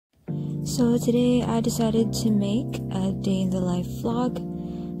So today I decided to make a day in the life vlog.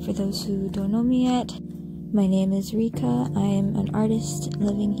 For those who don't know me yet, my name is RICA. I am an artist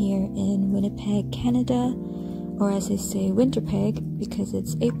living here in Winnipeg, Canada, or as I say, Winterpeg, because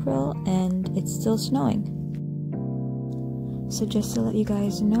it's April and it's still snowing. So just to let you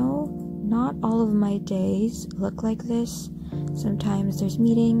guys know, not all of my days look like this. Sometimes there's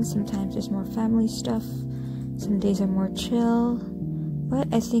meetings, sometimes there's more family stuff, some days are more chill, but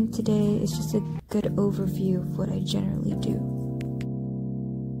I think today is just a good overview of what I generally do.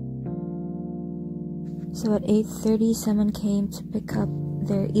 So at 8:30 someone came to pick up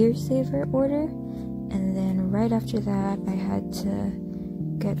their ear saver order, and then right after that I had to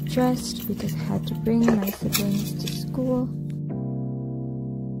get dressed because I had to bring my siblings to school.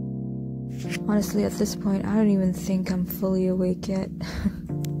 Honestly, at this point, I don't even think I'm fully awake yet.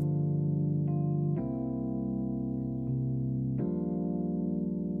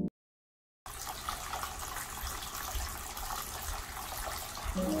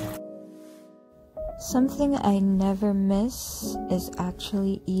 Something I never miss is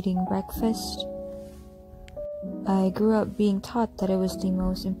actually eating breakfast. I grew up being taught that it was the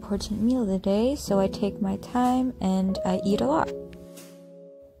most important meal of the day, so I take my time and I eat a lot.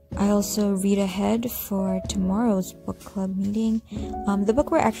 I also read ahead for tomorrow's book club meeting. The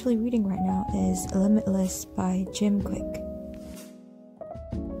book we're actually reading right now is Limitless by Jim Quick.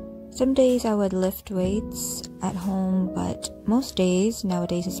 Some days I would lift weights at home, but most days,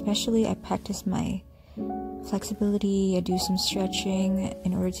 nowadays especially, I practice my flexibility. I do some stretching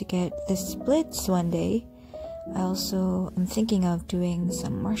in order to get the splits one day. I also am thinking of doing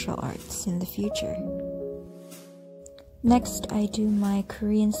some martial arts in the future. Next, I do my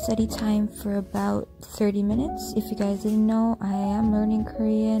Korean study time for about 30 minutes. If you guys didn't know, I am learning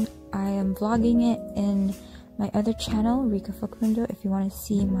Korean. I am vlogging it in my other channel, RICA Window. If you want to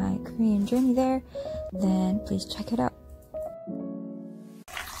see my Korean journey there, then please check it out.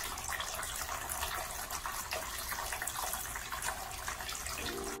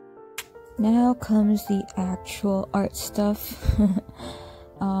 Now comes the actual art stuff.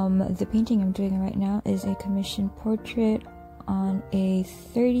 The painting I'm doing right now is a commissioned portrait on a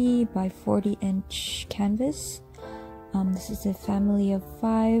 30 by 40 inch canvas. This is a family of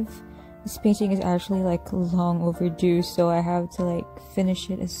 5. This painting is actually like long overdue, so I have to finish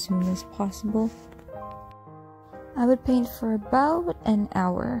it as soon as possible. I would paint for about an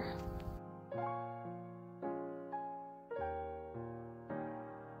hour.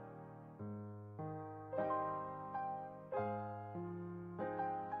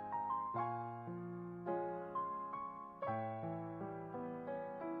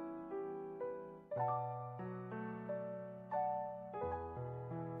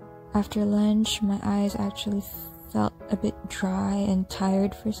 After lunch, my eyes actually felt a bit dry and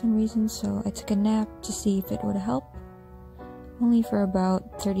tired for some reason, so I took a nap to see if it would help. Only for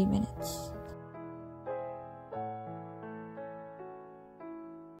about 30 minutes.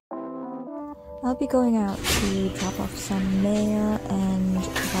 I'll be going out to drop off some mail and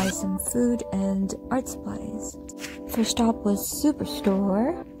buy some food and art supplies. First stop was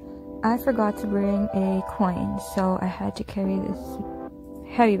Superstore. I forgot to bring a coin, so I had to carry this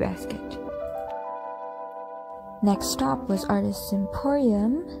heavy basket. Next stop was Artisan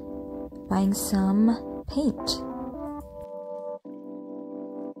Emporium, buying some paint.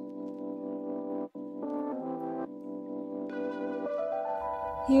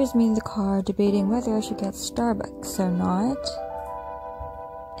 Here's me in the car debating whether I should get Starbucks or not.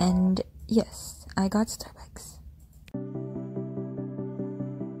 And yes, I got Starbucks.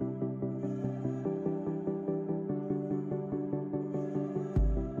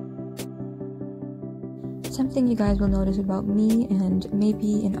 Something you guys will notice about me, and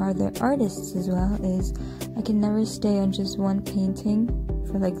maybe in other artists as well, is I can never stay on just one painting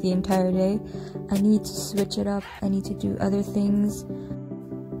for the entire day. I need to switch it up. I need to do other things.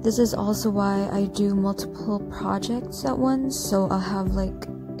 This is also why I do multiple projects at once, so I'll have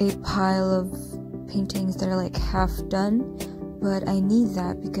a pile of paintings that are half done, but I need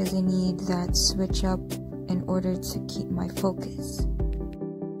that because I need that switch up in order to keep my focus.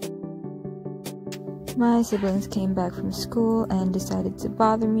 My siblings came back from school and decided to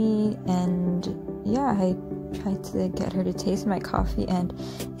bother me, and yeah, I tried to get her to taste my coffee, and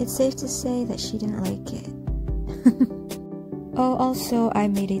it's safe to say that she didn't like it. Oh, also, I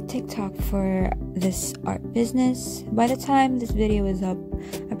made a TikTok for this art business. By the time this video is up,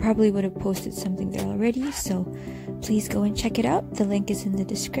 I probably would have posted something there already, so please go and check it out. The link is in the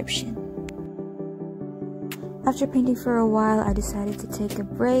description. After painting for a while, I decided to take a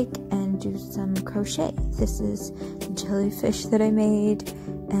break and do some crochet. This is the jellyfish that I made,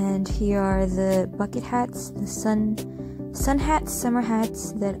 And here are the bucket hats, the sun hats, summer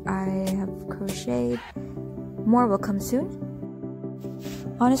hats that I have crocheted. More will come soon.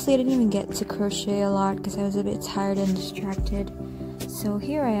 Honestly, I didn't even get to crochet a lot because I was a bit tired and distracted. So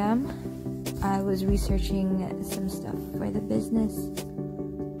here I am. I was researching some stuff for the business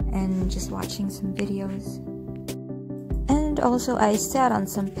and just watching some videos. And also I sat on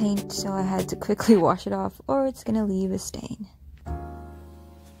some paint, so I had to quickly wash it off or it's gonna leave a stain.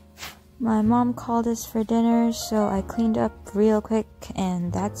 My mom called us for dinner, so I cleaned up real quick,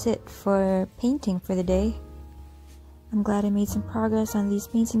 and that's it for painting for the day. I'm glad I made some progress on these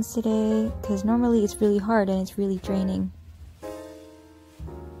paintings today, because normally it's really hard and it's really draining.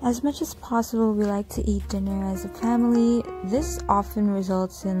 As much as possible, we like to eat dinner as a family. This often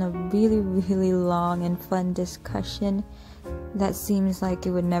results in a really long and fun discussion that seems like it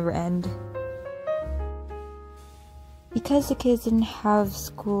would never end. Because the kids didn't have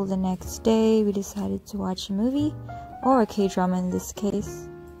school the next day, we decided to watch a movie, or a K-drama in this case.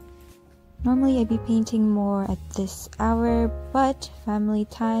 Normally I'd be painting more at this hour, but family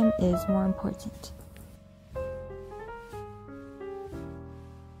time is more important.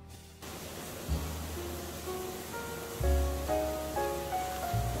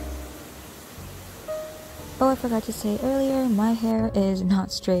 Oh, I forgot to say earlier, my hair is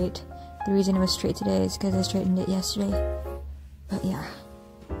not straight. The reason it was straight today is because I straightened it yesterday. But yeah,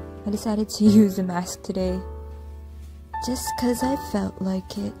 I decided to use a mask today just because I felt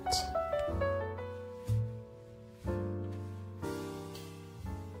like it.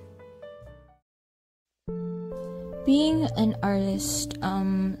 Being an artist,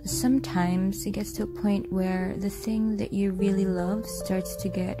 sometimes it gets to a point where the thing that you really love starts to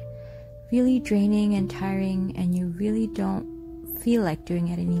get really draining and tiring, and you really don't feel like doing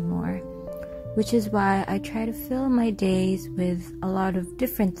it anymore. Which is why I try to fill my days with a lot of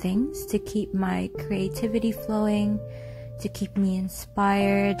different things to keep my creativity flowing, to keep me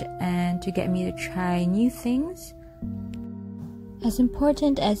inspired, and to get me to try new things. As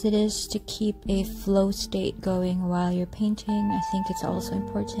important as it is to keep a flow state going while you're painting, I think it's also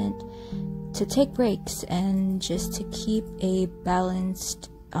important to take breaks and just to keep a balanced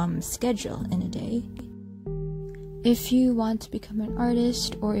schedule in a day. If you want to become an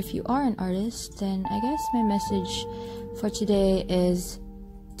artist, or if you are an artist, then I guess my message for today is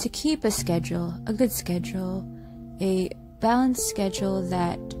to keep a schedule, a good schedule, a balanced schedule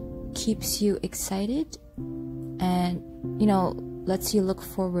that keeps you excited and, you know, lets you look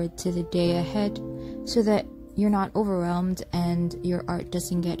forward to the day ahead so that you're not overwhelmed and your art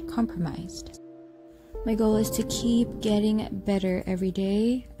doesn't get compromised. My goal is to keep getting better every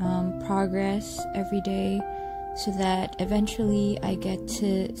day, progress every day, so that eventually I get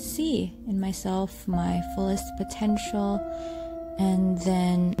to see in myself my fullest potential and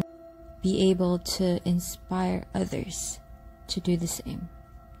then be able to inspire others to do the same.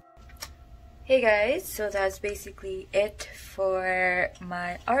 Hey guys, so that's basically it for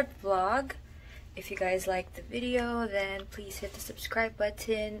my art vlog. If you guys liked the video, then please hit the subscribe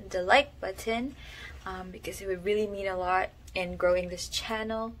button, the like button, because it would really mean a lot in growing this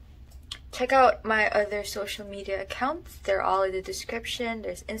channel. Check out my other social media accounts. They're all in the description.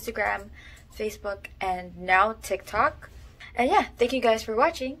 There's Instagram, Facebook, and now TikTok. And yeah, thank you guys for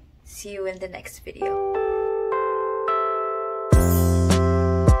watching. See you in the next video.